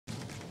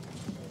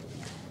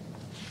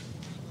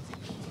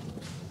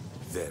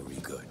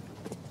Very good.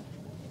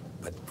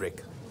 But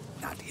brick,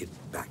 not hit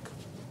back.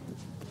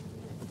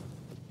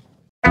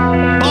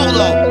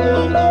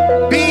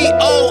 Bolo.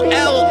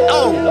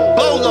 B-O-L-O.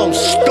 Bolo,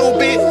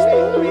 stupid.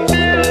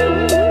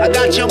 I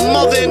got your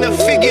mother in the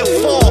figure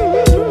 4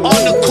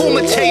 on the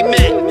Kumite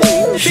mat.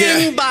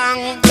 Bing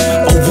bang.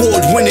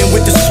 Award winning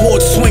with the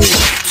sword swinging.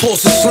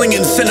 Toss a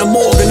slinging, send a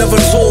morgan of a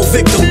tall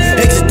victim.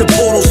 Exit the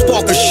portal,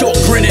 spark a short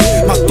grinning.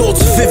 My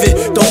thoughts are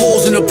vivid, the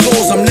holes and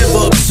applause, I'm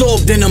never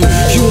absorbed in them.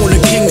 You on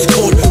the king's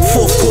court,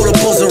 fourth quarter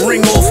buzzer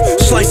ring off.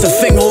 Slice a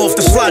finger off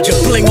to slide your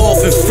bling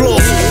off and floss.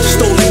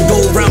 Stolen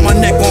gold round my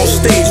neck on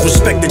stage.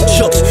 Respect the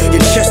chucks,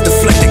 your chest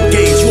deflected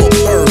gauge. You a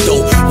bird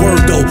though,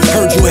 word though.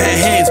 Heard you had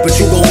hands, but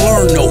you gon'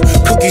 learn though.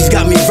 Cookies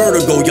got me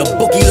vertigo, your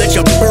bookie let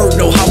your bird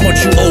know how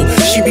much you owe.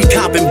 She be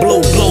copping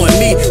blowing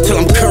me till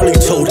I'm curly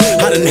toed.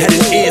 I done had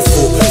an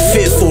earful,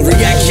 fearful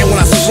reaction when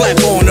I slap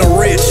on the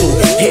red tool.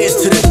 Here's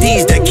to the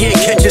D's that can't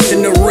catch us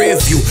in the rear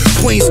view.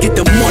 Queens get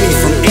the money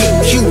from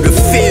AQ to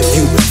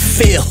Fairview.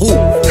 Fair who?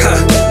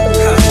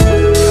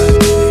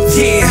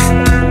 Yeah,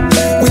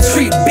 we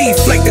treat beef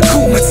like the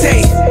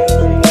Kumite.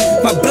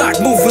 My block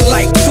moving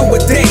like 2 a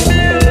day.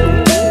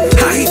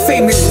 How he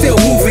famous still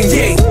moving,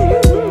 yeah.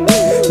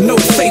 No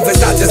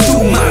favors, I just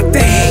do my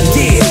thing,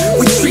 yeah.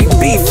 We treat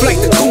beef like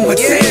the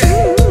Kumite.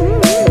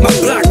 My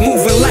block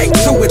moving like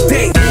 2 a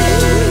day.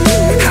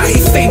 How he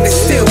famous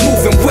still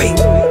moving, wait.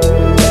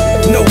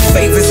 No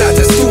favors, I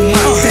just do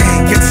my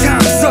thing. Your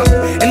time's up,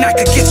 and I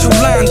could get you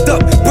lined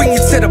up. Bring you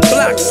to the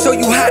block, show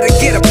you how to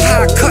get a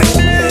pie cut.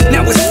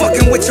 Now it's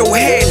fucking with your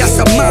head, that's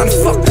a mind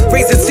fuck.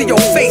 Raise it to your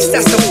face,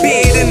 that's a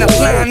beard and a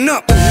line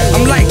up.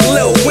 I'm like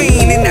Lil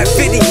Wayne in that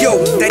video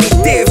that he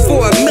did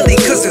for a milli,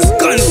 cause there's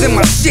guns in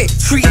my shit.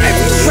 Treat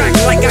every track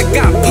like I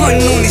got pun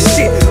on this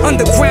shit.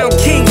 Underground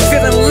king,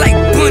 feeling like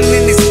bun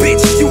in this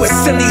bitch. You a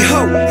silly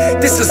hoe,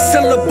 this a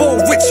syllable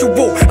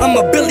ritual. I'm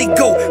a Billy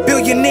Goat,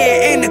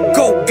 billionaire and a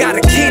goat. Got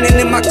a cannon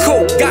in my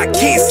coat, got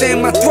cancer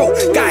in my throat.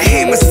 Got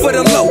hammers for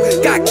the low,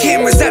 got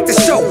cameras at the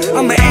show.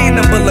 I'm an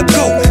animal, a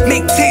goat,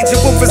 make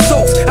tangible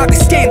results. I be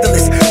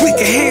scandalous, we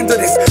can handle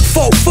this.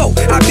 Fofo,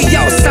 I be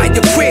outside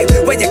your crib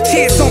where your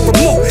kids on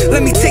remote.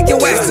 Let me take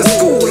your ass to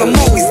school, I'm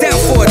always down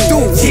for a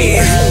dude.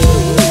 Yeah,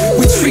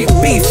 we treat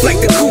beef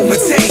like the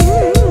Kumite.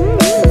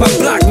 My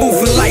block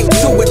moving like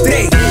 2 a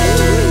day.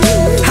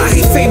 How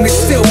he famous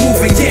still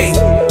moving, yeah.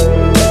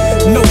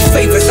 No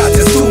favors, I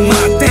just do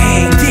my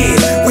thing,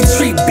 yeah. We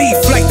treat beef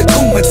like the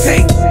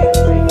Kumite.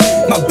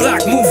 My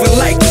block moving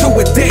like 2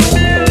 a day.